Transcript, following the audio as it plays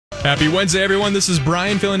Happy Wednesday, everyone. This is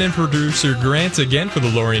Brian filling in for producer Grant again for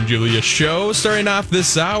the Lori and Julia show. Starting off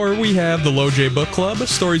this hour, we have the Low J Book Club,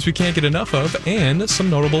 stories we can't get enough of, and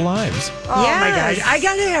some notable lives. Oh, my gosh. I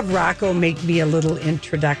got to have Rocco make me a little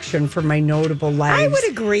introduction for my notable lives. I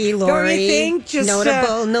would agree, Lori. Don't you think? Just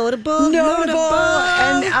notable.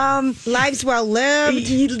 And lives well lived.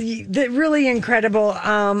 Really incredible.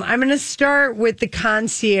 I'm going to start with the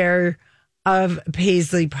concierge of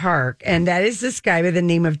Paisley Park, and that is this guy by the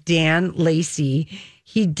name of Dan Lacey.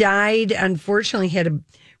 He died, unfortunately, he had a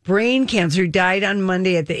brain cancer. He died on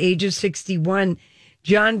Monday at the age of 61.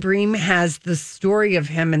 John Bream has the story of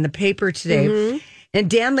him in the paper today. Mm-hmm. And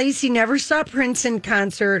Dan Lacey never saw Prince in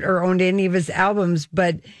concert or owned any of his albums,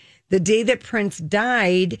 but the day that Prince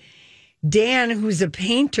died, Dan, who's a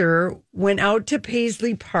painter, went out to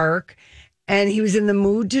Paisley Park, and he was in the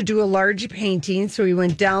mood to do a large painting. So he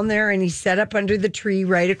went down there and he set up under the tree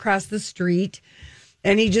right across the street.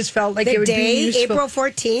 And he just felt like it would be useful. April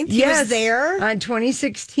 14th, he yes, was there. On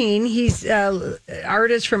 2016. He's an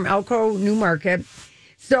artist from Elko, Newmarket.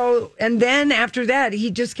 So, and then after that,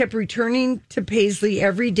 he just kept returning to Paisley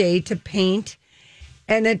every day to paint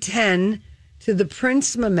and attend to the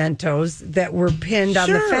Prince mementos that were pinned on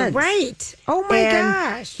the fence. Right. Oh my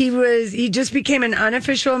gosh. He just became an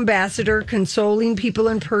unofficial ambassador, consoling people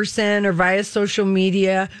in person or via social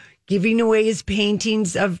media, giving away his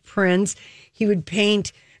paintings of Prince. He would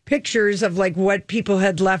paint pictures of like what people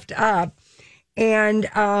had left up. And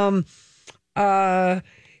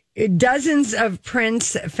dozens of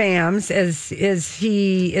Prince fams, as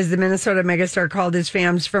the Minnesota megastar called his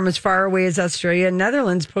fams from as far away as Australia and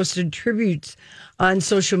Netherlands, posted tributes on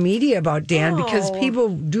social media about Dan because people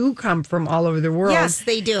do come from all over the world. Yes,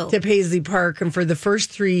 they do. To Paisley Park. And for the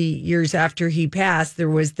first 3 years after he passed, there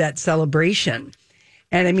was that celebration.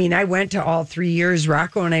 And I mean, I went to all 3 years.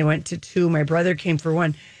 Rocco and I went to 2. My brother came for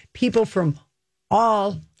 1. People from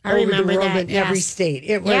all over the world in every state.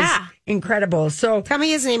 It was incredible. So tell me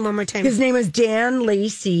his name one more time. His name is Dan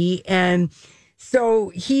Lacey. And so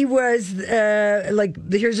he was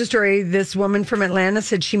here's a story. This woman from Atlanta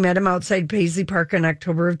said she met him outside Paisley Park in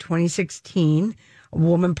October of 2016. A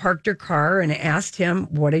woman parked her car and asked him,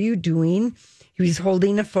 "What are you doing?" He was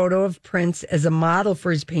holding a photo of Prince as a model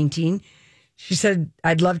for his painting. She said,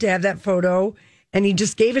 "I'd love to have that photo." And he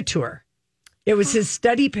just gave it to her. It was his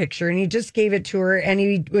study picture, and he just gave it to her. And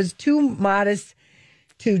he was too modest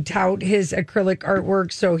to tout his acrylic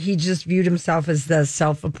artwork, so he just viewed himself as the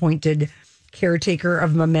self-appointed caretaker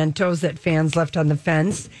of mementos that fans left on the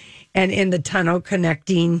fence and in the tunnel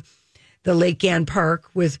connecting the Lake Ann Park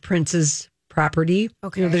with Prince's property.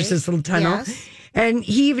 Okay. There's this little tunnel. Yes. And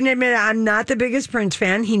he even admitted, I'm not the biggest Prince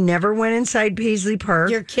fan. He never went inside Paisley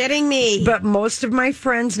Park. You're kidding me. But most of my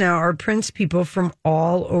friends now are Prince people from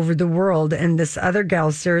all over the world. And this other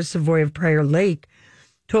gal, Sarah Savoy of Prior Lake,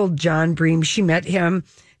 told John Bream she met him,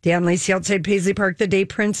 Dan Lacey, outside Paisley Park the day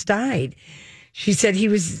Prince died. She said he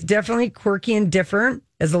was definitely quirky and different,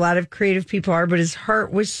 as a lot of creative people are, but his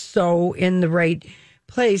heart was so in the right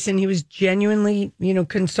place. And he was genuinely,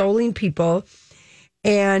 consoling people.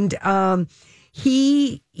 And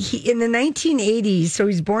he in the 1980s, so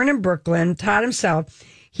he's born in Brooklyn, taught himself.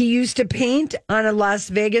 He used to paint on a Las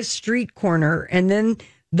Vegas street corner, and then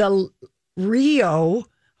the Rio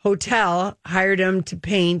Hotel hired him to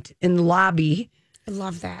paint in the lobby. I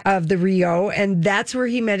love that. Of the Rio, and that's where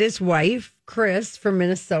he met his wife, Chris, from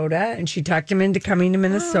Minnesota, and she talked him into coming to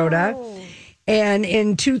Minnesota. Oh. And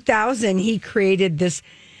in 2000, he created this,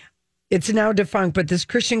 it's now defunct, but this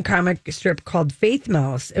Christian comic strip called Faith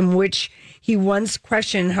Mouse, in which he once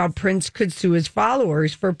questioned how Prince could sue his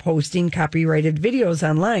followers for posting copyrighted videos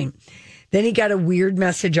online. Then he got a weird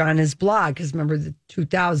message on his blog, because remember the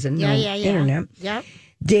 2000, internet. Yep.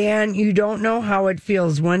 Dan, you don't know how it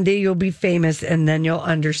feels. One day you'll be famous and then you'll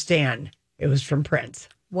understand. It was from Prince.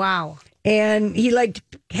 Wow. And he liked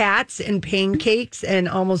cats and pancakes, and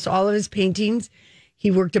almost all of his paintings,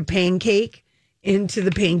 he worked a pancake into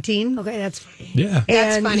the painting. Okay, that's funny. Yeah.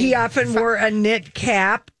 And he often wore a knit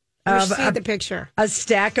cap of the picture. A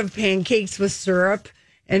stack of pancakes with syrup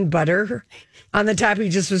and butter on the top. He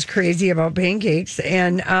just was crazy about pancakes.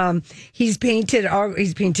 And he's painted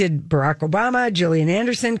Barack Obama, Gillian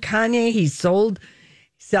Anderson, Kanye. He sells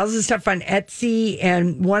his stuff on Etsy.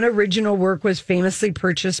 And one original work was famously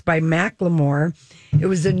purchased by Macklemore. It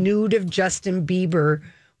was a nude of Justin Bieber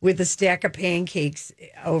with a stack of pancakes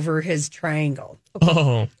over his triangle.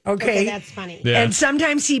 Oh. Okay. That's funny. Yeah. And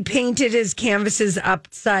sometimes he painted his canvases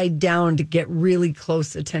upside down to get really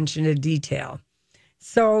close attention to detail.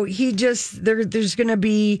 So there's going to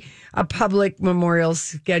be a public memorial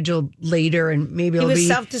scheduled later, and maybe He it'll was be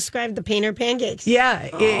self-described the painter pancakes. Yeah,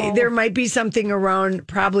 there might be something around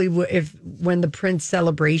probably when the Prince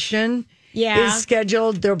celebration is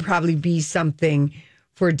scheduled. There'll probably be something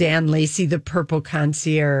for Dan Lacey, the purple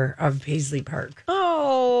concierge of Paisley Park.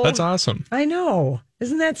 Oh, That's awesome. I know.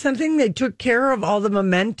 Isn't that something? They took care of all the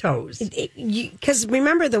mementos. Because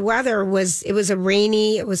remember the weather was a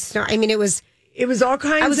rainy. It was snow. I mean, it was all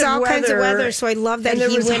kinds of weather. So I love that and there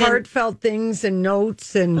he was went heartfelt things and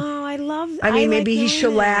notes and. Oh, I love. I mean, maybe he like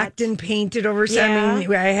shellacked that. and painted over something. Yeah. I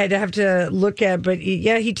mean, I had to have to look at, but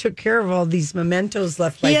he took care of all these mementos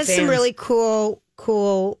left by He has fans. some really cool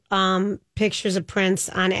pictures of Prince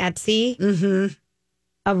on Etsy. Mm-hmm.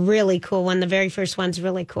 A really cool one. The very first one's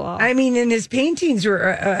really cool. I mean, and his paintings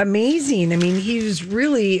were amazing. I mean, he was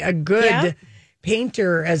really a good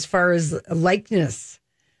painter as far as likeness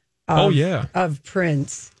of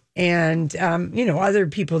Prince. And, other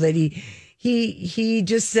people that he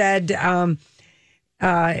just said,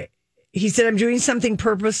 he said, I'm doing something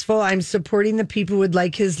purposeful. I'm supporting the people who would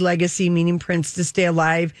like his legacy, meaning Prince, to stay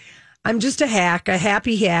alive. I'm just a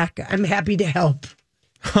happy hack. I'm happy to help.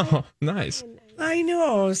 Oh, nice. I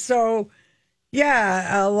know. So,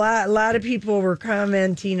 yeah, a lot of people were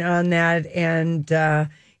commenting on that. And,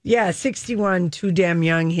 61, too damn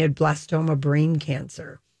young. He had blastoma brain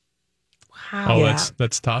cancer. wow. Oh, Yeah.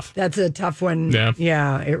 that's tough. That's a tough one.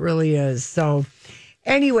 Yeah. It really is. So,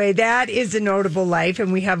 anyway, that is a notable life.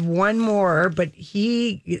 And we have one more, but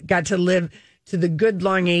he got to live to the good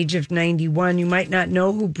long age of 91. You might not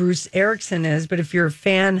know who Bruce Erickson is, but if you're a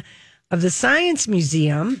fan of the Science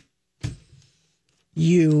Museum,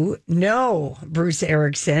 you know Bruce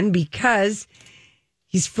Erickson because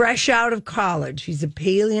he's fresh out of college. He's a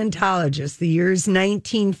paleontologist. The year is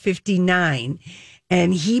 1959.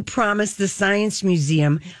 And he promised the Science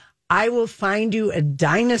Museum, I will find you a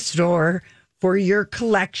dinosaur for your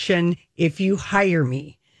collection if you hire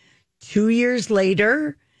me. 2 years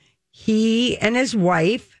later, he and his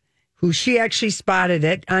wife, who she actually spotted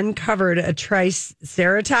it, uncovered a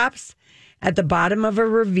Triceratops at the bottom of a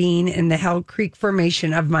ravine in the Hell Creek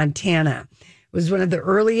Formation of Montana. It was one of the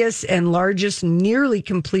earliest and largest nearly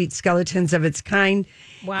complete skeletons of its kind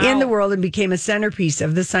in the world and became a centerpiece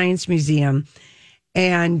of the Science Museum.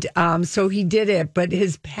 And so he did it, but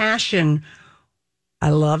his passion,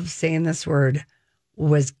 I love saying this word,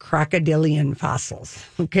 was crocodilian fossils,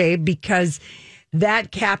 okay? Because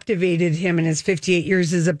that captivated him in his 58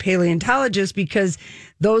 years as a paleontologist because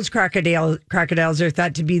those crocodiles are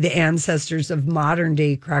thought to be the ancestors of modern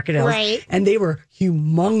day crocodiles. Right. And they were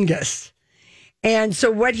humongous. And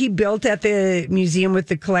so what he built at the museum with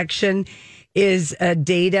the collection is a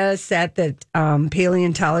data set that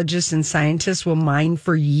paleontologists and scientists will mine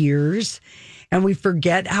for years. And we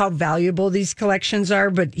forget how valuable these collections are.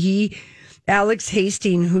 But Alex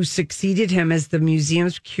Hastings, who succeeded him as the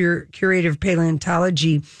museum's curator of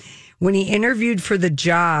paleontology, when he interviewed for the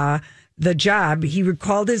job, he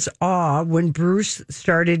recalled his awe when Bruce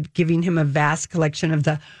started giving him a vast collection of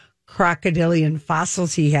the crocodilian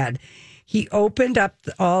fossils he had. He opened up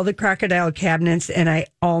all the crocodile cabinets and I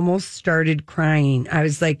almost started crying. I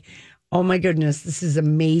was like, oh my goodness, this is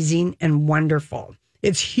amazing and wonderful.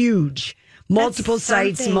 It's huge. Multiple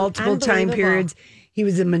sites, multiple time periods. He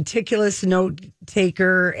was a meticulous note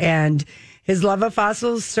taker, and his love of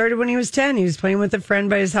fossils started when he was 10. He was playing with a friend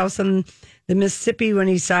by his house on the Mississippi when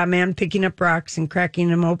he saw a man picking up rocks and cracking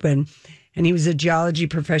them open. And he was a geology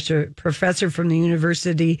professor from the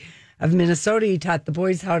University of Minnesota. He taught the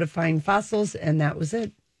boys how to find fossils, and that was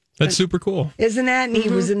it. That's super cool. Isn't that? And he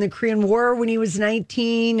was in the Korean War when he was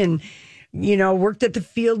 19 and, worked at the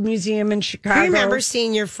Field Museum in Chicago. I remember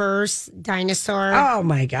seeing your first dinosaur. Oh,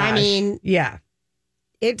 my gosh. I mean, yeah.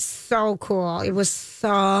 It's so cool. It was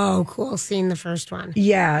so cool seeing the first one.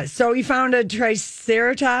 Yeah. So he found a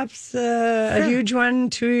Triceratops, a huge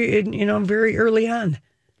one, too, very early on.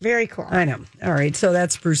 Very cool. I know. All right. So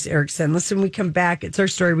that's Bruce Erickson. Listen, we come back. It's our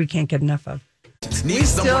story we can't get enough of. We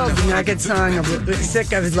still do not get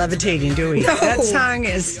sick of levitating, do we? No. That song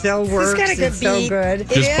still works. It's got a good so beat. good.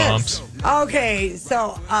 Just bumps. Okay,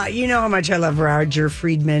 so you know how much I love Roger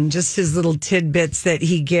Friedman, just his little tidbits that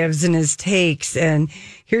he gives and his takes. And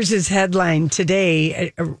here's his headline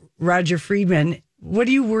today, Roger Friedman. What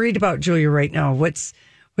are you worried about, Julia, right now? What's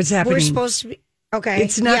happening? We're supposed to be, okay.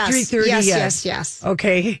 It's not 3:30 yet. Yes.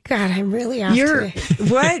 Okay. God, I'm really off You're, today.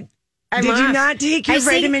 what? I'm Did you off. not take your I was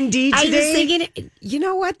thinking- vitamin D I was today? thinking, you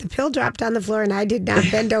know what? The pill dropped on the floor and I did not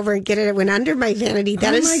bend over and get it. It went under my vanity.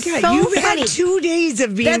 That is oh my God. so You've funny. had 2 days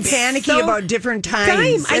of being That's panicky so about different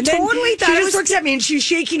times. I And then totally thought she it just was- looks at me and she's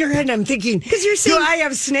shaking her head and I'm thinking, Because you're saying- do I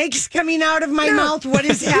have snakes coming out of my No. mouth? What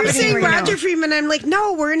is happening You're saying right Roger now? Freeman. I'm like,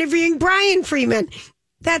 no, we're interviewing Brian Freeman.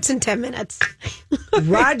 That's in 10 minutes.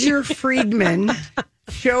 Roger Friedman,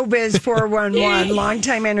 Showbiz 411,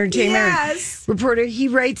 longtime entertainment Yes. reporter. He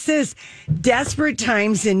writes this: desperate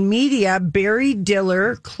times in media. Barry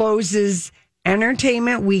Diller closes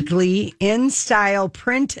Entertainment Weekly in style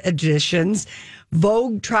print editions.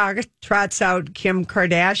 Vogue trots out Kim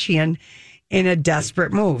Kardashian in a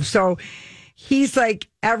desperate move. So he's like,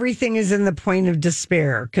 everything is in the point of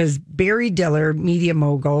despair because Barry Diller, media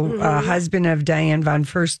mogul, husband of Diane von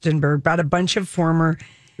Furstenberg, bought a bunch of former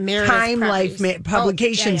Meredith Time properties. Life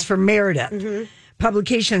publications for Meredith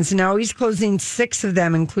publications. Now he's closing 6 of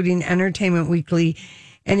them, including Entertainment Weekly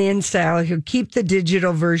and InStyle. He'll keep the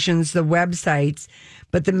digital versions, the websites,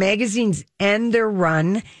 but the magazines end their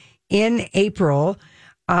run in April.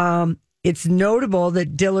 It's notable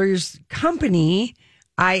that Diller's company,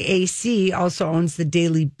 IAC, also owns the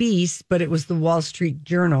Daily Beast, but it was the Wall Street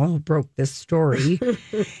Journal who broke this story.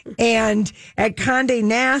 And at Condé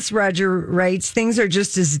Nast, Roger writes, things are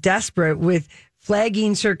just as desperate with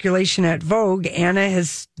flagging circulation at Vogue. Anna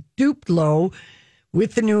has stooped low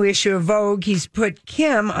with the new issue of Vogue. He's put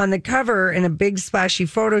Kim on the cover in a big splashy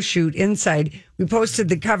photo shoot inside. We posted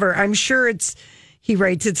the cover. I'm sure he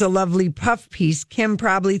writes, it's a lovely puff piece. Kim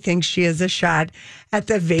probably thinks she has a shot at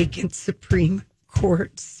the vacant Supreme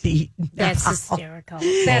Court seat. That's hysterical.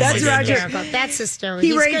 That's Roger. hysterical. That's hysterical. He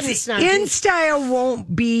He's good and writes, snarky. InStyle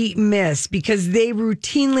won't be missed because they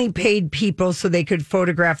routinely paid people so they could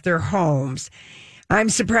photograph their homes. I'm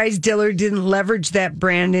surprised Diller didn't leverage that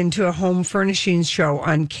brand into a home furnishings show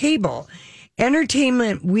on cable.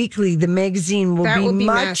 Entertainment Weekly, the magazine, will be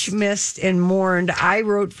much missed and mourned. I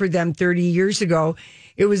wrote for them 30 years ago.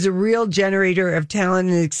 It was a real generator of talent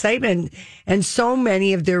and excitement. And so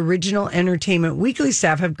many of the original Entertainment Weekly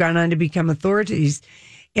staff have gone on to become authorities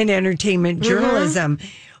in entertainment journalism.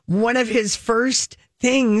 One of his first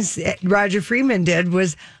things that Roger Freeman did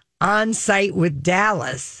was on site with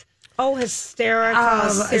Dallas. Oh, hysterical.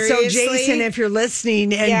 So, Seriously? Jason, if you're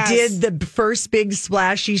listening and Yes. did the first big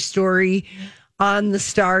splashy story on the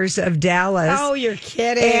stars of Dallas. Oh, you're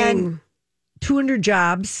kidding. And 200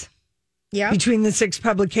 jobs between the 6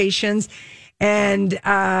 publications. And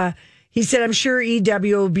he said, I'm sure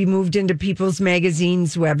EW will be moved into People's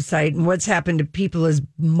Magazine's website. And what's happened to People is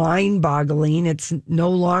mind-boggling. It's no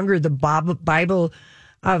longer the Bible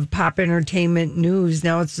of pop entertainment news.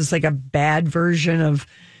 Now it's just like a bad version of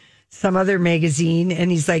some other magazine. And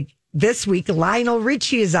he's like, this week, Lionel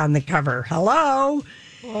Richie is on the cover. Hello.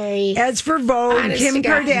 Boy. As for Vogue, Honest Kim to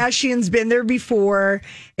God. Kardashian's been there before.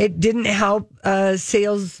 It didn't help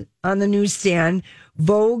sales on the newsstand.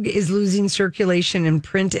 Vogue is losing circulation in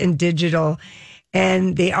print and digital.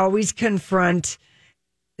 And they always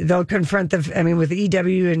they'll confront with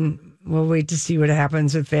EW, and we'll wait to see what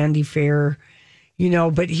happens with Vanity Fair,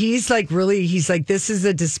 but he's like, this is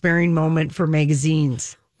a despairing moment for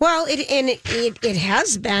magazines. Well, it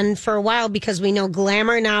has been for a while because we know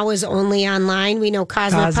Glamour now is only online. We know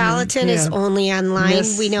Cosmopolitan is only online.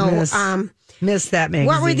 We know miss that magazine.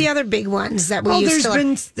 what were the other big ones that we used to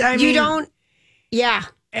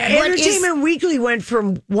Entertainment Weekly went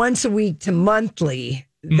from once a week to monthly.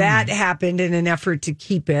 That happened in an effort to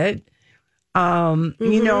keep it.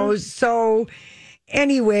 So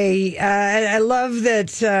anyway, I love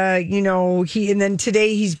that, and then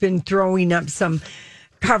today he's been throwing up some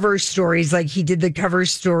cover stories. Like he did the cover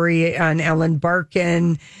story on Ellen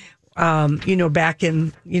Barkin, back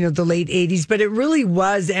in, the late 80s. But it really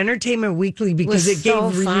was Entertainment Weekly because it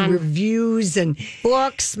gave reviews and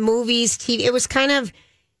books, movies, TV. It was kind of...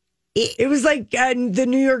 It was like the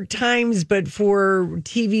New York Times, but for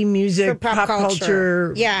TV, music, for pop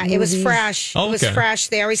culture. Yeah, movies. It was fresh. Oh, It was okay. fresh.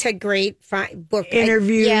 They always had great book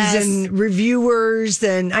Interviews yes. and reviewers.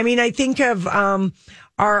 And I think of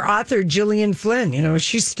our author, Gillian Flynn.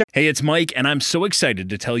 She's Hey, it's Mike, and I'm so excited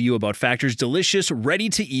to tell you about Factor's delicious,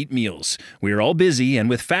 ready-to-eat meals. We are all busy, and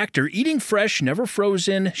with Factor, eating fresh, never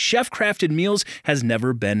frozen, chef-crafted meals has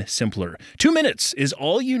never been simpler. 2 minutes is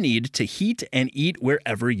all you need to heat and eat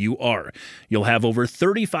wherever you are. You'll have over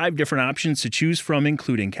 35 different options to choose from,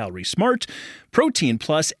 including Calorie Smart, Protein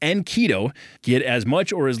Plus, and Keto. Get as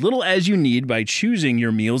much or as little as you need by choosing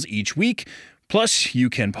your meals each week. Plus, you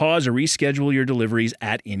can pause or reschedule your deliveries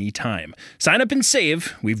at any time. Sign up and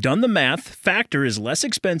save. We've done the math. Factor is less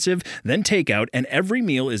expensive than takeout, and every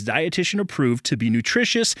meal is dietitian approved to be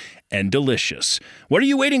nutritious and delicious. What are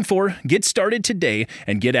you waiting for? Get started today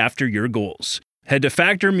and get after your goals. Head to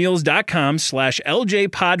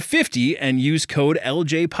factormeals.com/LJPod50 and use code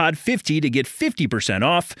LJPod50 to get 50%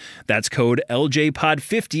 off. That's code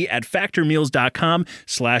LJPod50 at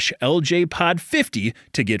factormeals.com/LJPod50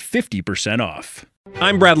 to get 50% off.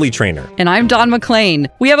 I'm Bradley Trainer. And I'm Don McClain.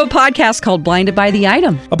 We have a podcast called Blinded by the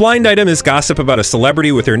Item. A blind item is gossip about a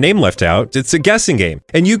celebrity with their name left out. It's a guessing game,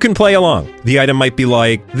 and you can play along. The item might be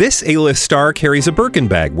like, this A-list star carries a Birkin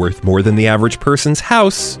bag worth more than the average person's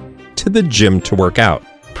house to the gym to work out.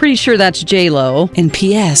 Pretty sure that's J-Lo. And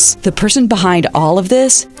P.S. the person behind all of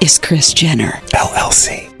this is Kris Jenner,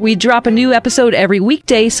 LLC. We drop a new episode every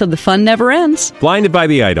weekday so the fun never ends. Blinded by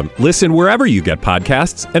the Item. Listen wherever you get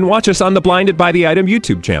podcasts and watch us on the Blinded by the Item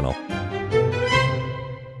YouTube channel.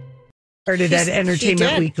 Started at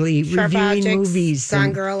Entertainment Weekly, Sharp reviewing Objects, movies.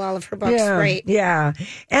 Gone Girl, all of her books. Yeah, Right. Yeah.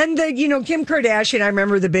 And, Kim Kardashian, I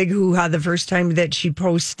remember the big hoo-ha the first time that she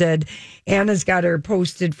posted. Anna's got her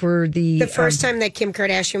posted for the first time that Kim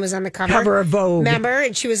Kardashian was on the cover of Vogue. Remember?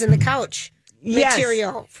 And she was in the couch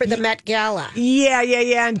material for the Met Gala. Yeah.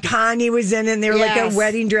 And Kanye was in, and they were like a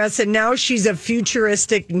wedding dress. And now she's a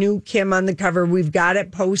futuristic new Kim on the cover. We've got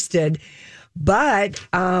it posted. But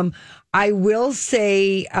I will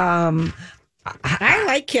say, I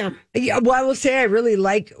like Kim. Yeah, well, I will say I really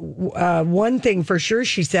like one thing for sure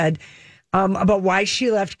she said about why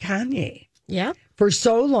she left Kanye. Yeah. For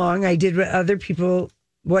so long, I did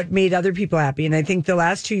what made other people happy. And I think the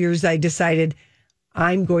last 2 years, I decided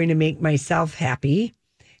I'm going to make myself happy.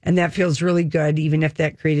 And that feels really good, even if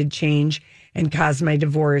that created change and caused my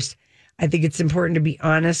divorce. I think it's important to be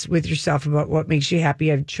honest with yourself about what makes you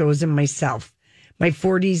happy. I've chosen myself. My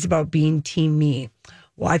 40s about being team me.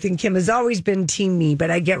 Well, I think Kim has always been team me,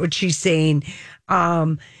 but I get what she's saying.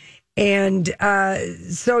 I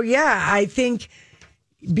think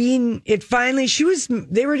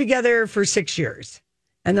they were together for 6 years,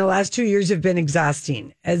 and the last 2 years have been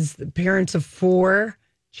exhausting as the parents of 4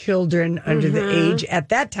 children under the age at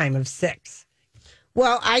that time of 6.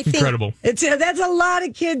 Well, I think incredible. That's a lot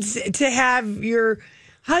of kids to have your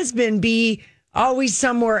husband be always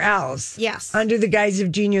somewhere else. Yes. Under the guise of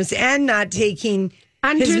genius and not taking his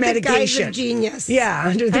medication. Under the guise of genius.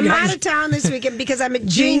 Yeah. I'm out of town this weekend because I'm a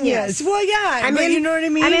genius. Well, yeah. You know what I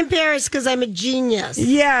mean? I'm in Paris because I'm a genius.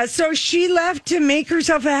 Yeah. So she left to make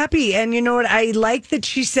herself happy. And you know what? I like that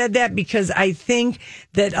she said that because I think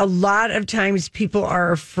that a lot of times people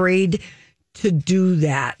are afraid to do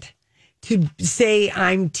that. To say,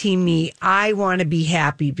 I'm team me, I want to be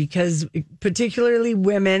happy, because particularly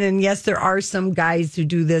women, and yes, there are some guys who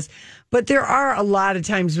do this, but there are a lot of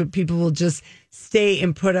times when people will just stay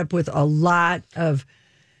and put up with a lot of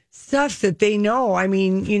stuff that they know. I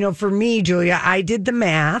mean, for me, Julia, I did the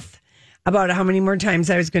math about how many more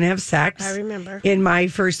times I was going to have sex. I remember. In my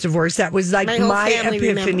first divorce. That was like my epiphany.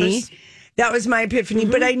 Remembers. That was my epiphany.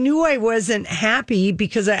 But I knew I wasn't happy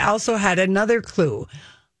because I also had another clue.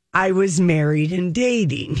 I was married and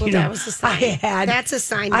dating. Well, that was a sign. That's a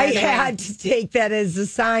sign. I had to take that as a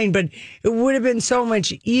sign, but it would have been so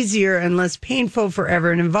much easier and less painful for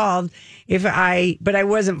everyone involved but I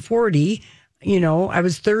wasn't 40, I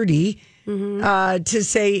was 30, to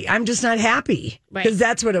say, I'm just not happy. Because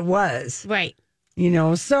that's what it was. Right. We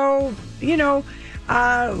learned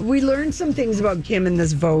some things about Kim in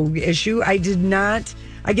this Vogue issue. I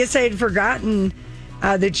guess I had forgotten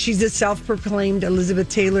that she's a self-proclaimed Elizabeth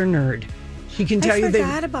Taylor nerd. She can tell you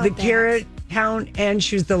the carrot count, and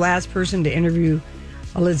she was the last person to interview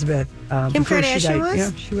Elizabeth. Kim Kardashian was? Yeah,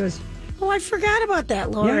 she was. Oh, I forgot about that,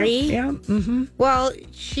 Lori. Yeah. Mm-hmm. Well,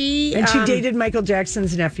 she dated Michael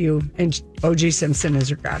Jackson's nephew, and O.J. Simpson is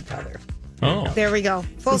her godfather. Oh. There we go.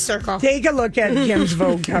 Full circle. Take a look at Kim's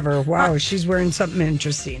Vogue cover. Wow, she's wearing something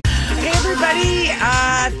interesting. Hey, everybody.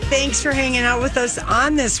 Thanks for hanging out with us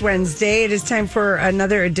on this Wednesday. It is time for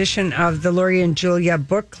another edition of the Lori and Julia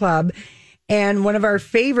Book Club. And one of our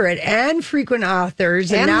favorite and frequent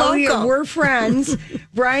authors, and now we're friends,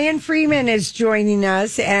 Brian Freeman is joining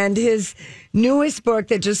us. And his newest book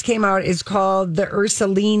that just came out is called The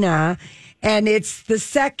Ursulina. And it's the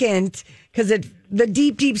second, because The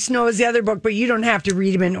Deep, Deep Snow is the other book, but you don't have to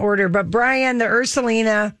read them in order. But Brian, The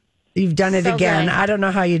Ursulina, you've done it again. Good. I don't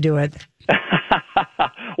know how you do it.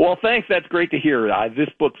 Well, thanks. That's great to hear. This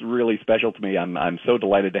book's really special to me. I'm so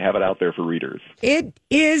delighted to have it out there for readers. It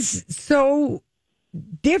is so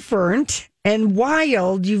different and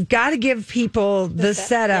wild. You've got to give people the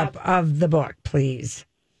setup of the book, please.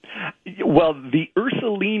 Well, the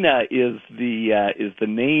Ursulina is the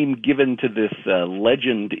name given to this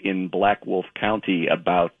legend in Black Wolf County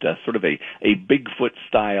about sort of a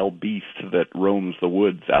Bigfoot-style beast that roams the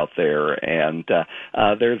woods out there. And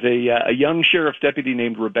there's a young sheriff's deputy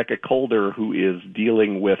named Rebecca Calder who is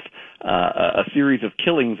dealing with a series of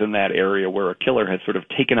killings in that area where a killer has sort of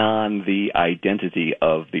taken on the identity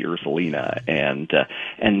of the Ursulina, and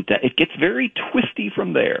it gets very twisty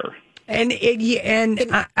from there.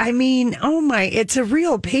 I mean, oh my, it's a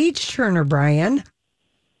real page turner, Brian.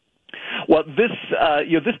 Well,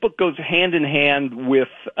 this book goes hand in hand with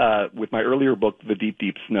my earlier book, The Deep,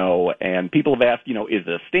 Deep Snow, and people have asked, is it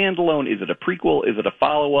a standalone? Is it a prequel? Is it a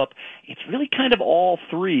follow-up? It's really kind of all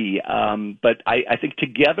three, but I think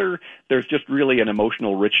together there's just really an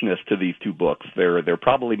emotional richness to these two books. They're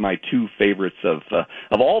probably my two favorites of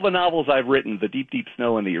all the novels I've written, The Deep, Deep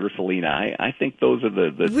Snow and The Ursulina. I think those are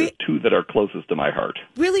the two that are closest to my heart.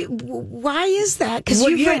 Really? Why is that? Because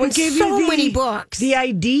you've written so many books. The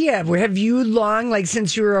idea, have you like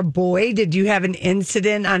since you were a boy, did you have an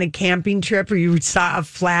incident on a camping trip where you saw a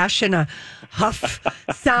flash and a huff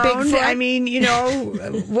sound? Bigfoot? I mean,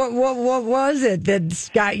 what was it that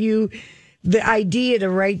got you the idea to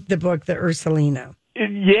write the book, The Ursulina?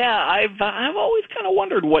 Yeah, I've always kind of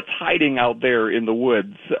wondered what's hiding out there in the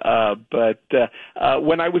woods. But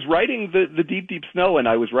when I was writing the Deep, Deep Snow and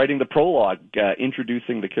I was writing the prologue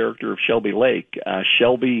introducing the character of Shelby Lake,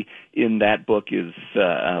 Shelby in that book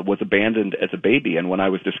was abandoned as a baby. And when I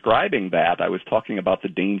was describing that, I was talking about the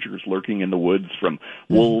dangers lurking in the woods from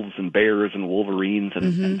wolves and bears and wolverines.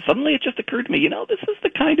 And suddenly it just occurred to me, this is the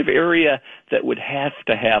kind of area that would have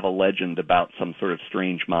to have a legend about some sort of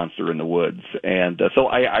strange monster in the woods. And so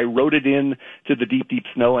I wrote it in to the Deep, Deep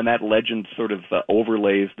Snow, and that legend sort of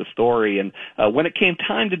overlays the story. And when it came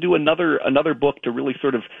time to do another book to really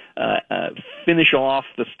sort of finish off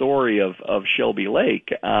the story of Shelby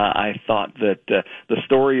Lake, I thought that the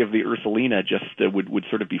story of the Ursulina just would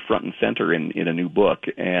sort of be front and center in a new book,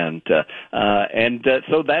 and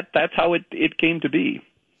so that's how it came to be.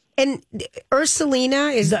 And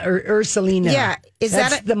Ursulina is the Ursulina. Yeah,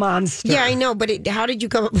 that's the monster. Yeah, I know, but how did you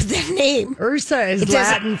come up with that name? Ursa is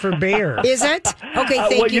Latin for bear. Is it? Okay,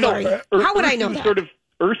 thank you, Lori. How would I know that?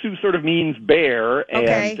 Ursu sort of means bear, and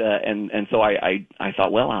okay. And so I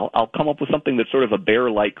thought, well, I'll come up with something that's sort of a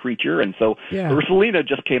bear-like creature, and so Ursulina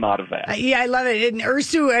just came out of that. I love it. And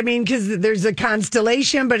Ursu, I mean, because there's a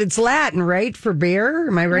constellation, but it's Latin, right, for bear?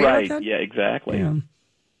 Am I right about that? Yeah, exactly. Yeah.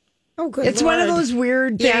 Oh, good. It's one of those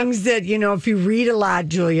weird things that, if you read a lot,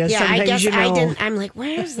 Julia, sometimes I guess I didn't. I'm like,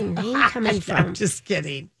 where's the name coming from? I'm just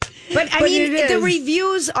kidding. But I mean, the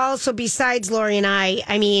reviews also, besides Lori and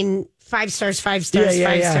I mean, 5 stars, 5 stars,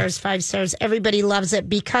 5 stars, 5 stars. Everybody loves it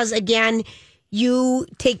because, again, you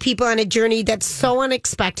take people on a journey that's so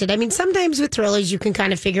unexpected. I mean, sometimes with thrillers, you can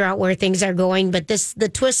kind of figure out where things are going, but the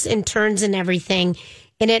twists and turns and everything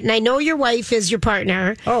in it. And I know your wife is your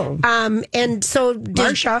partner. Oh. And so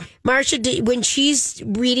Marsha, when she's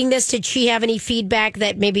reading this, did she have any feedback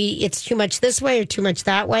that maybe it's too much this way or too much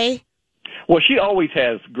that way? Well, she always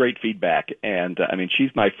has great feedback, and I mean, she's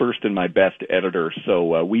my first and my best editor.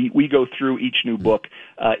 So we go through each new book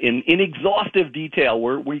in exhaustive detail.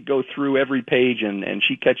 Where we go through every page, and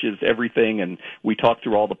she catches everything, and we talk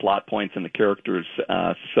through all the plot points and the characters.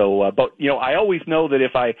 But I always know that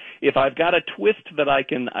if I've got a twist that I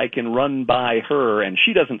can run by her, and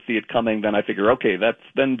she doesn't see it coming, then I figure, okay,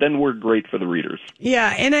 then we're great for the readers.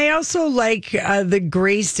 Yeah, and I also like the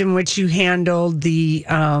grace in which you handled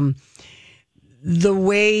the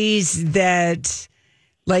ways that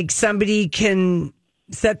like somebody can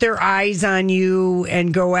set their eyes on you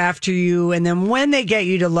and go after you, and then when they get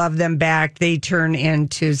you to love them back, they turn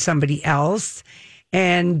into somebody else.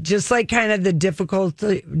 And just like kind of the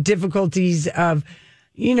difficulties of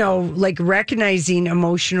like recognizing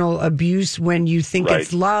emotional abuse when you think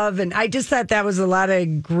it's love. And I just thought that was a lot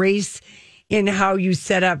of grace in how you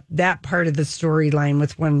set up that part of the storyline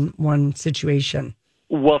with one situation.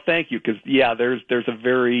 Well, thank you, because there's a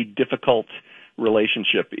very difficult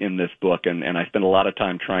relationship in this book, and I spend a lot of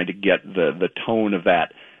time trying to get the tone of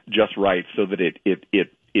that just right, so that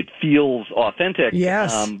it feels authentic,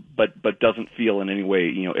 but doesn't feel in any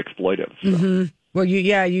way exploitive. So. Mm-hmm. Well,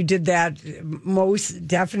 you did that most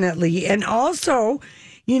definitely, and also,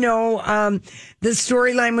 the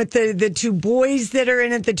storyline with the two boys that are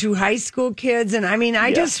in it, the two high school kids. And I mean,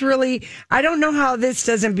 I don't know how this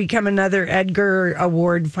doesn't become another Edgar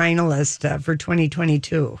Award finalist for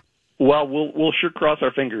 2022. Well, we'll sure cross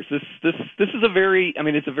our fingers. This is a very,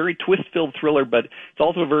 it's a very twist-filled thriller, but it's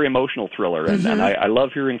also a very emotional thriller. And, and I love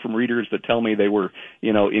hearing from readers that tell me they were,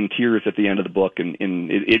 in tears at the end of the book. And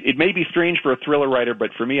it may be strange for a thriller writer, but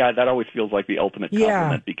for me, that always feels like the ultimate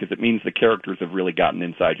compliment because it means the characters have really gotten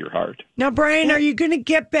inside your heart. Now, Brian, are you going to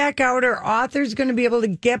get back out? Are authors going to be able to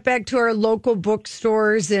get back to our local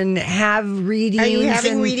bookstores and have readings? Are you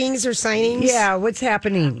having readings or signings? Yeah, what's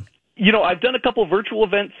happening? I've done a couple of virtual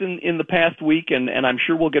events in the past week, and I'm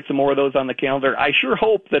sure we'll get some more of those on the calendar. I sure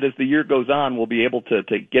hope that as the year goes on, we'll be able to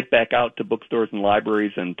get back out to bookstores and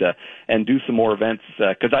libraries and do some more events,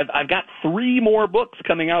 because I've got 3 more books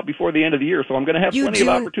coming out before the end of the year, so I'm going to have plenty of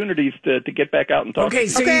opportunities to get back out and talk. Okay,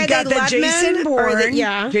 so you got the Jason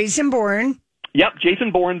Bourne. Jason Bourne. Yep,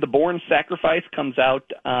 Jason Bourne, The Bourne Sacrifice comes out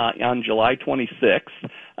on July 26th.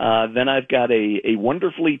 Then I've got a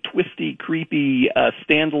wonderfully twisty, creepy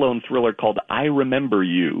standalone thriller called I Remember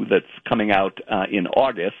You that's coming out in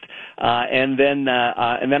August. And then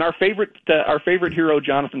our favorite hero,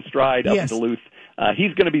 Jonathan Stride, up in Duluth.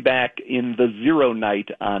 He's going to be back in The Zero Night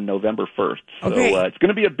on November 1st. So it's going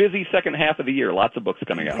to be a busy second half of the year. Lots of books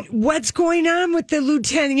coming out. What's going on with the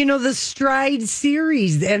Lieutenant, the Stride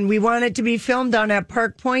series? And we want it to be filmed down at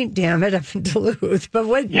Park Point, damn it, up in Duluth. But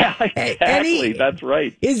what? Yeah, exactly. That's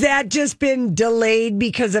right. Is that just been delayed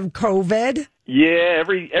because of COVID? Yeah,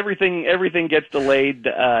 everything gets delayed.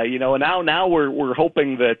 And now we're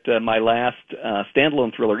hoping that my last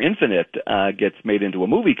standalone thriller, Infinite, gets made into a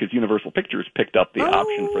movie because Universal Pictures picked up the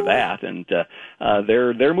option for that, and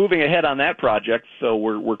they're moving ahead on that project. So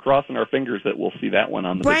we're crossing our fingers that we'll see that one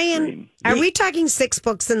on the big screen. Are we talking 6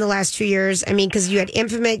 books in the last 2 years? Because you had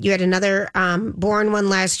Infinite, you had another Bourne one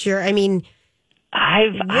last year.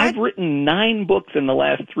 I've written 9 books in the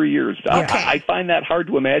last 3 years. Okay. I find that hard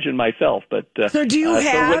to imagine myself. But so do you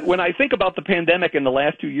have? So when I think about the pandemic and the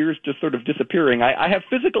last 2 years just sort of disappearing, I have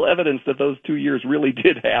physical evidence that those 2 years really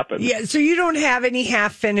did happen. Yeah. So you don't have any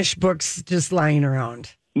half-finished books just lying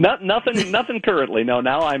around. Nothing currently. No.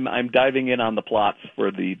 Now I'm diving in on the plots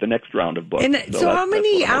for the next round of books. And so how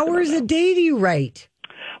many hours a day do you write?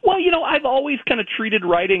 Well, I've always kind of treated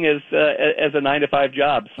writing as a 9-to-5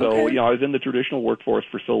 job. So, I was in the traditional workforce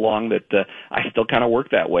for so long that I still kind of work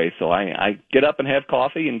that way. So I get up and have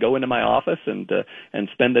coffee and go into my office and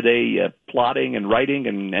spend the day plotting and writing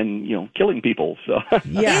and killing people. So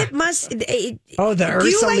yeah, it must. The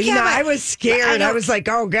Ursulina! I was scared. I was like,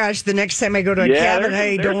 oh gosh, the next time I go to a cabin,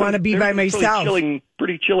 I don't want to be by myself.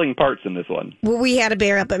 Pretty chilling parts in this one. Well, we had a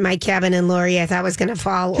bear up at my cabin in Lori. I thought was going to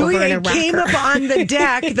fall over in a rocker. Came up on the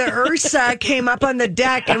deck. The Ursa came up on the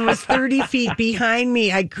deck and was 30 feet behind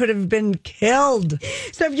me. I could have been killed.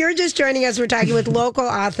 So if you're just joining us, we're talking with local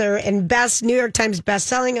author and New York Times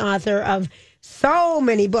bestselling author of so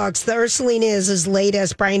many books. The Ursulina is his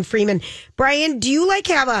latest, Brian Freeman. Brian, do you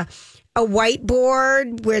have a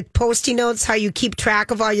whiteboard with Post-it notes, how you keep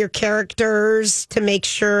track of all your characters to make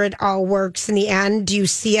sure it all works in the end? Do you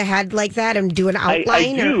see ahead like that and do an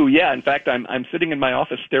outline? I do, yeah. In fact, I'm sitting in my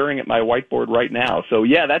office staring at my whiteboard right now. So,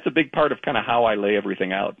 yeah, that's a big part of kind of how I lay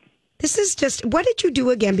everything out. This is just, what did you do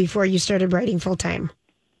again before you started writing full-time?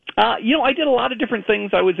 I did a lot of different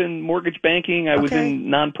things. I was in mortgage banking. I was in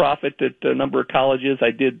nonprofit at a number of colleges.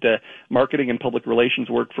 I did marketing and public relations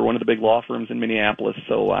work for one of the big law firms in Minneapolis.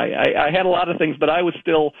 So I had a lot of things, but I was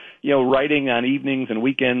still, writing on evenings and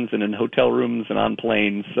weekends and in hotel rooms and on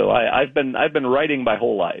planes. So I've been writing my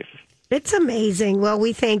whole life. It's amazing. Well,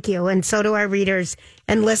 we thank you, and so do our readers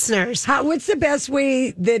and listeners. What's the best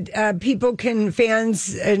way that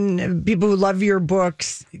fans and people who love your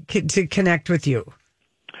books to connect with you?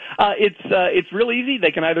 It's real easy.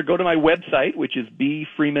 They can either go to my website, which is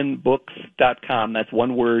bfreemanbooks.com. That's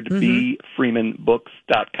one word,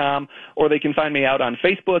 bfreemanbooks.com. Or they can find me out on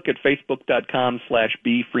Facebook at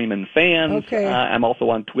facebook.com/bfreemanfans. Okay. I'm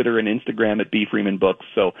also on Twitter and Instagram at bfreemanbooks.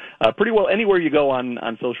 So pretty well anywhere you go on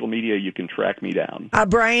social media, you can track me down.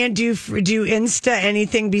 Brian, do you Insta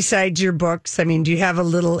anything besides your books? Do you have a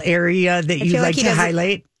little area that you like to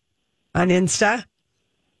highlight on Insta?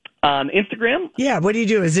 On Instagram? Yeah, what do you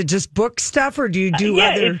do? Is it just book stuff, or do you do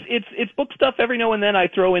other? It's book stuff. Every now and then I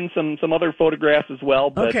throw in some other photographs as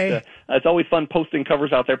well. But it's always fun posting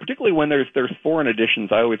covers out there, particularly when there's foreign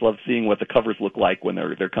editions. I always love seeing what the covers look like when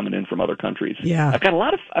they're coming in from other countries. Yeah, I've got a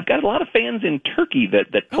lot of fans in Turkey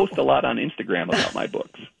that post a lot on Instagram about my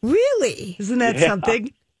books. Really? Isn't that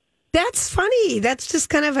something? That's funny. That's just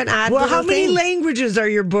kind of an odd. Well, how many languages are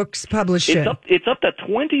your books published in? It's up to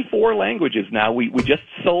 24 languages now. We just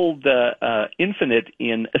sold Infinite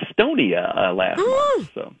in Estonia last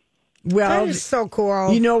month. So. Well, that is so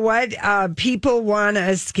cool. You know what? People want to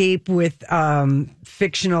escape with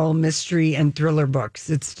fictional mystery and thriller books.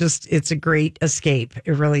 It's a great escape.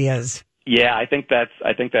 It really is. Yeah, I think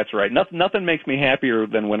that's right. Nothing makes me happier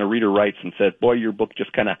than when a reader writes and says, "Boy, your book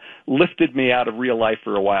just kind of lifted me out of real life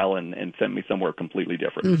for a while and sent me somewhere completely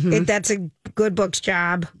different." Mm-hmm. That's a good book's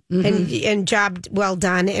job, and job well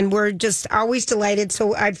done. And we're just always delighted. So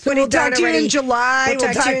we'll talk to you in July.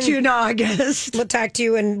 We'll talk to you in August. We'll talk to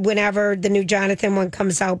you whenever the new Jonathan one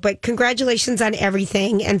comes out. But congratulations on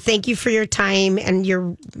everything, and thank you for your time and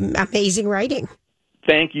your amazing writing.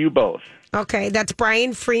 Thank you both. Okay, that's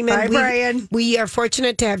Brian Freeman. Bye, Brian. We are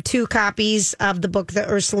fortunate to have 2 copies of the book, The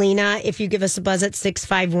Ursulina. If you give us a buzz at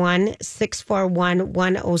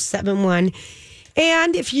 651-641-1071.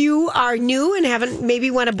 And if you are new and haven't maybe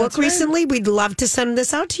won a book recently, we'd love to send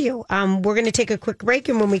this out to you. We're going to take a quick break,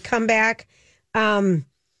 and when we come back, Be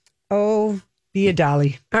a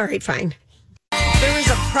Dolly. All right, fine. There was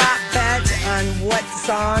a prop bet on what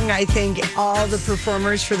song I think all the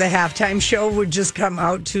performers for the halftime show would just come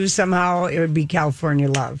out to somehow. It would be California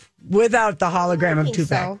Love without the hologram of Tupac.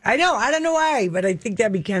 So. I know. I don't know why, but I think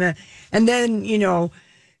that'd be kind of. And then,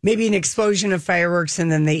 maybe an explosion of fireworks,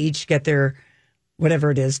 and then they each get their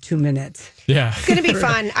whatever it is, 2 minutes. Yeah. It's going to be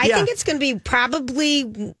fun. I think it's going to be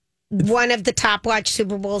probably one of the top watched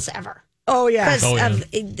Super Bowls ever. Oh, yeah. Because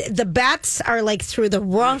the bets are like through the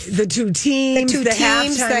roof. The two teams, the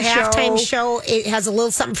halftime show. It has a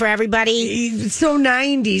little something for everybody. It's so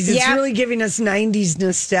 90s. It's really giving us 90s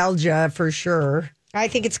nostalgia for sure. I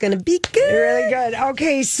think it's going to be good. Really good.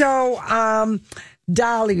 Okay, so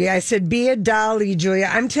Dolly. I said, be a Dolly, Julia.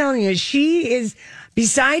 I'm telling you, she is...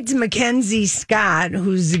 Besides Mackenzie Scott,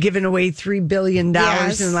 who's given away $3 billion in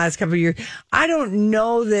the last couple of years, I don't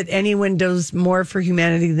know that anyone does more for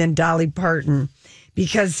humanity than Dolly Parton.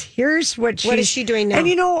 Because here's what is she doing now? And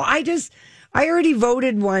I already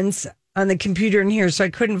voted once on the computer in here, so I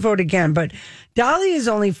couldn't vote again. But Dolly is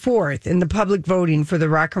only 4th in the public voting for the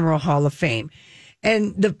Rock and Roll Hall of Fame.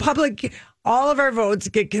 And the public, all of our votes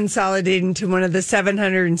get consolidated into one of the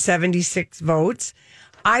 776 votes.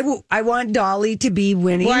 I want Dolly to be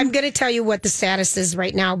winning. Well, I'm going to tell you what the status is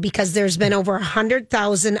right now because there's been over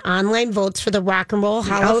 100,000 online votes for the Rock and Roll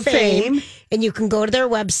Hall of Fame. And you can go to their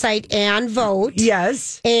website and vote.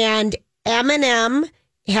 Yes. And Eminem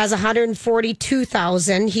has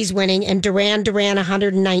 142,000. He's winning. And Duran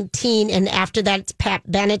 119. And after that, it's Pat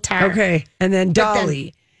Benatar. Okay. And then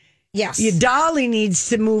Dolly. Yes. Dolly needs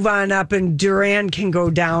to move on up and Duran can go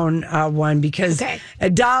down one because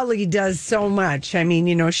Dolly does so much. I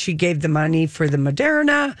mean, she gave the money for the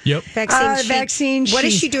Moderna vaccine. What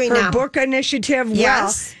is she doing now? Her book initiative.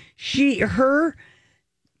 Yes. Well,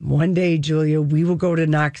 one day, Julia, we will go to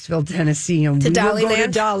Knoxville, Tennessee, and we will go to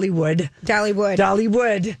Dollywood.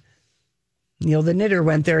 Dollywood. Neil the Knitter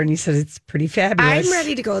went there and he said it's pretty fabulous. I'm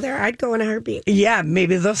ready to go there. I'd go in a heartbeat. Yeah,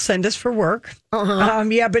 maybe they'll send us for work.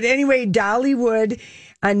 But anyway, Dollywood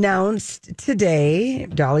announced today,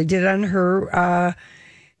 Dolly did on her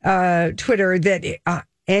Twitter, that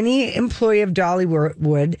any employee of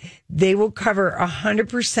Dollywood, they will cover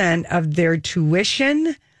 100% of their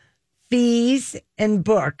tuition, fees, and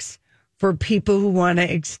books for people who want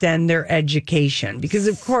to extend their education. Because,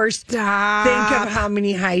 of course, think of how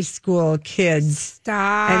many high school kids. And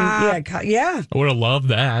I would have loved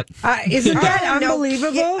that. Isn't that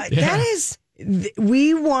unbelievable? That is.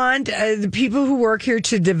 We want the people who work here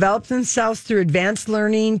to develop themselves through advanced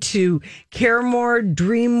learning, to care more,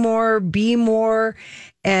 dream more, be more.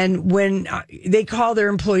 And when they call their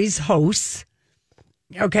employees hosts,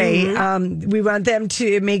 okay, we want them to,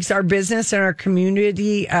 it makes our business and our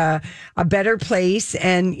community a better place.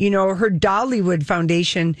 And, her Dollywood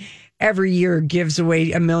Foundation every year gives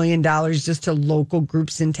away $1 million just to local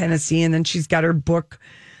groups in Tennessee. And then she's got her book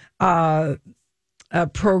program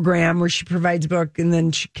where she provides book, and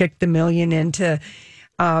then she kicked the $1 million into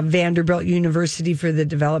Vanderbilt University for the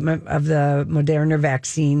development of the Moderna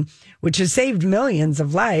vaccine, which has saved millions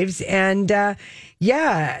of lives. And so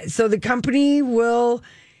the company will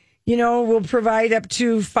provide up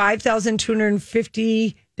to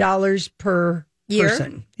 $5,250 per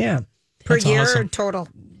person. Yeah. Per That's year awesome. or total?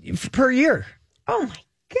 Per year. Oh my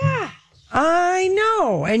God. I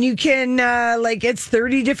know. And you can, it's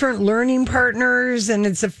 30 different learning partners, and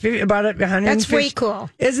it's about 150. That's way cool.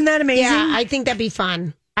 Isn't that amazing? Yeah, I think that'd be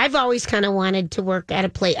fun. I've always kind of wanted to work at a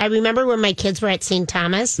place. I remember when my kids were at St.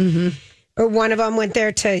 Thomas, or one of them went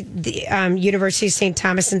there to the University of St.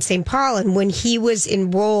 Thomas in St. Paul, and when he was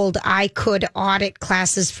enrolled, I could audit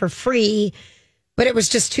classes for free. but it was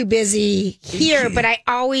just too busy here. But I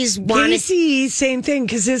always wanted... Casey, same thing,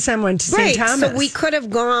 because his son went to St. Thomas. So we could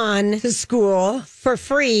have gone to school for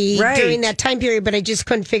free during that time period, but I just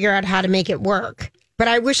couldn't figure out how to make it work. But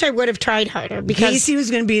I wish I would have tried harder because Casey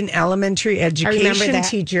was going to be an elementary education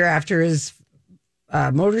teacher after his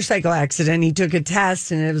motorcycle accident. He took a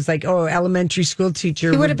test and it was like, elementary school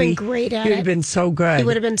teacher. He would have been great at it. He would have been so good. He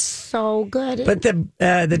would have been so good. But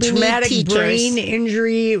the traumatic brain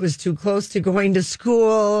injury, it was too close to going to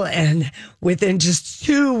school. And within just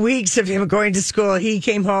 2 weeks of him going to school, he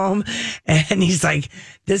came home and he's like,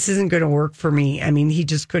 this isn't going to work for me. I mean, he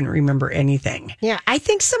just couldn't remember anything. Yeah, I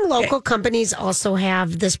think some local companies also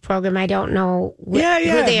have this program. I don't know who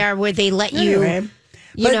they are, where they let you...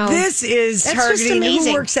 But this is targeting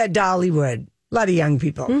who works at Dollywood. A lot of young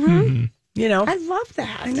people. Mm-hmm. You know, I love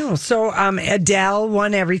that. I know. So Adele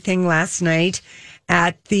won everything last night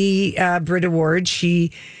at the Brit Awards.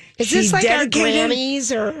 Is this like our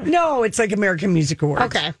Grammys or no? It's like American Music Awards.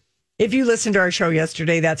 Okay. If you listened to our show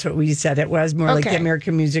yesterday, that's what we said. It was more like the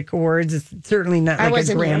American Music Awards. It's certainly not like a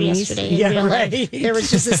Grammys. Yesterday. Yeah, right. There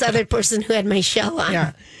was just this other person who had my shell on.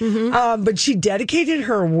 Yeah. Mm-hmm. But she dedicated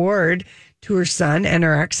her award to her son and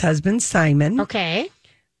her ex-husband, Simon. Okay.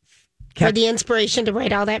 For the inspiration to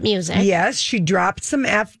write all that music. Yes, she dropped some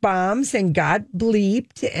F-bombs and got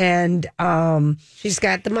bleeped. And she's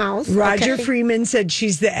got the mouth. Roger Freeman said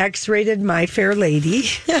she's the X-rated My Fair Lady.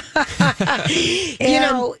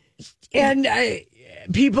 And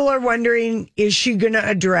people are wondering, is she going to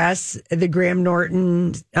address the Graham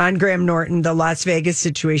Norton, the Las Vegas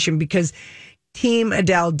situation? Because Team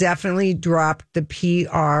Adele definitely dropped the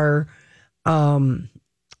PR.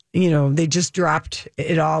 They just dropped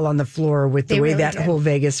it all on the floor with the way that whole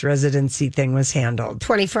Vegas residency thing was handled.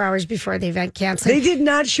 24 hours before the event canceled. They did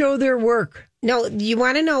not show their work. No, you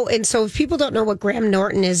want to know. And so if people don't know what Graham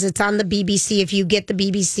Norton is, it's on the BBC. If you get the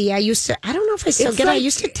BBC, I don't know if I still get it. I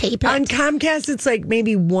used to tape it. On Comcast, it's like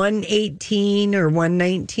maybe 118 or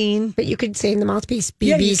 119. But you could say in the mouthpiece,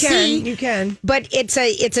 BBC. Yeah, you can. But it's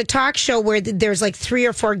a talk show where there's like 3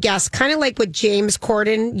 or 4 guests, kind of like what James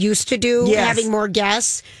Corden used to do, having more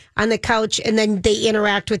guests on the couch, and then they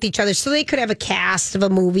interact with each other. So they could have a cast of a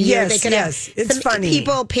movie. Yes, or they could have it's funny.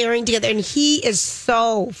 People pairing together, and he is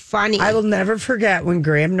so funny. I will never forget when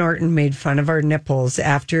Graham Norton made fun of our nipples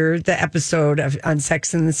after the episode on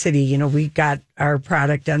Sex and the City. We got our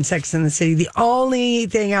product on Sex and the City. The only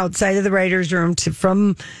thing outside of the writer's room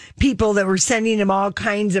from people that were sending him all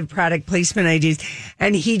kinds of product placement ideas.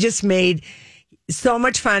 And he just made so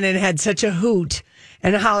much fun and had such a hoot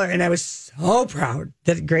and a holler. And I was so proud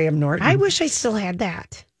that Graham Norton. I wish I still had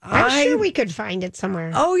that. I'm sure we could find it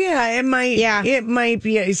somewhere. Oh yeah, it might. Yeah, it might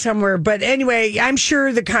be somewhere. But anyway, I'm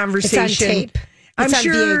sure the conversation. It's on tape. I'm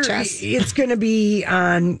sure it's going to be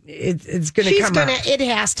on. It's going to come up. It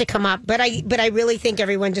has to come up. But I really think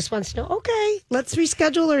everyone just wants to know. Okay, let's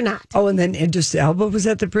reschedule or not. Oh, and then Idris Elba was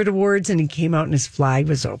at the Brit Awards, and he came out and his fly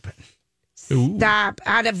was open. Ooh. Stop.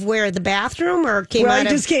 Out of where? The bathroom? Or he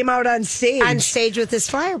just came out on stage. On stage with his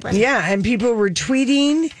fly open. Yeah, and people were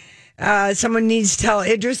tweeting. Someone needs to tell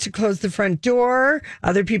Idris to close the front door.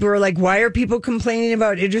 Other people were like, why are people complaining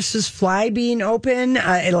about Idris's fly being open?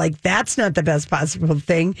 That's not the best possible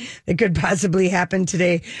thing that could possibly happen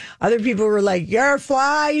today. Other people were like, your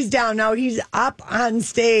fly's down. Now he's up on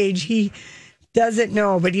stage. He doesn't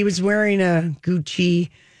know, but he was wearing a Gucci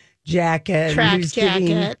jacket. Track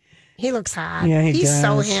jacket. He looks hot. Yeah, He's does.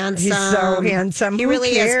 So handsome. He's so handsome. He Who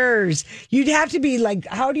really cares? You'd have to be like,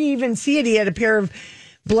 how do you even see it? He had a pair of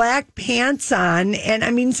black pants on, and I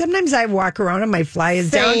mean, sometimes I walk around and my fly is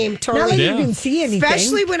down. Totally. Not like you can see anything.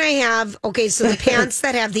 Especially when I have, so the pants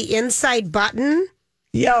that have the inside button.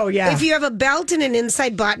 Oh, yeah. If you have a belt and an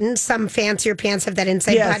inside button, some fancier pants have that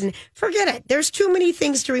inside button. Forget it. There's too many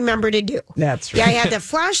things to remember to do. That's right. Yeah, I had to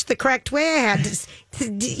flush the correct way. I had to,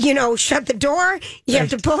 shut the door. You have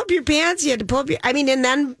to pull up your pants. You have to pull up and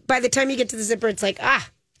then by the time you get to the zipper, it's like,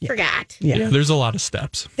 forgot. Yeah, there's a lot of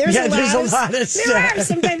steps. There's a lot of steps. There are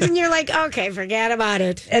sometimes, and you're like, okay, forget about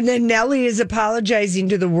it. And then Nelly is apologizing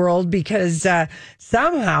to the world because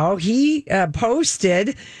somehow he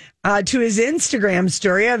posted to his Instagram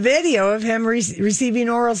story a video of him receiving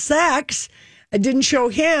oral sex. It didn't show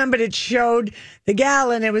him, but it showed the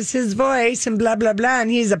gal, and it was his voice, and blah, blah, blah. And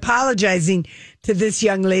he's apologizing to this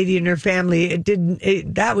young lady and her family.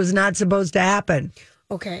 That was not supposed to happen.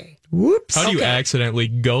 Okay. Whoops. How do you accidentally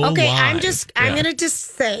go live? I'm going to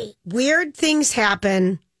just say, weird things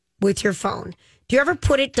happen with your phone. Do you ever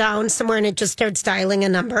put it down somewhere and it just starts dialing a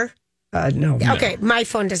number? No. Okay, my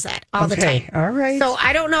phone does that all the time. All right. So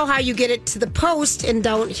I don't know how you get it to the post and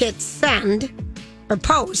don't hit send, Or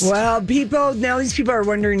post. Well, Nelly's people are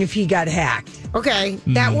wondering if he got hacked. Okay.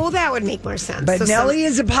 That would make more sense. But Nelly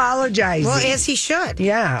is apologizing. Well, as he should.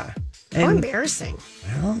 Yeah. How embarrassing.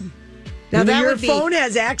 Well, now that your phone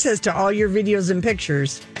has access to all your videos and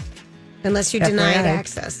pictures. Unless you deny it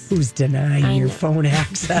access. Who's denying your phone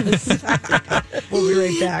access? We'll be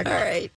right back. All right.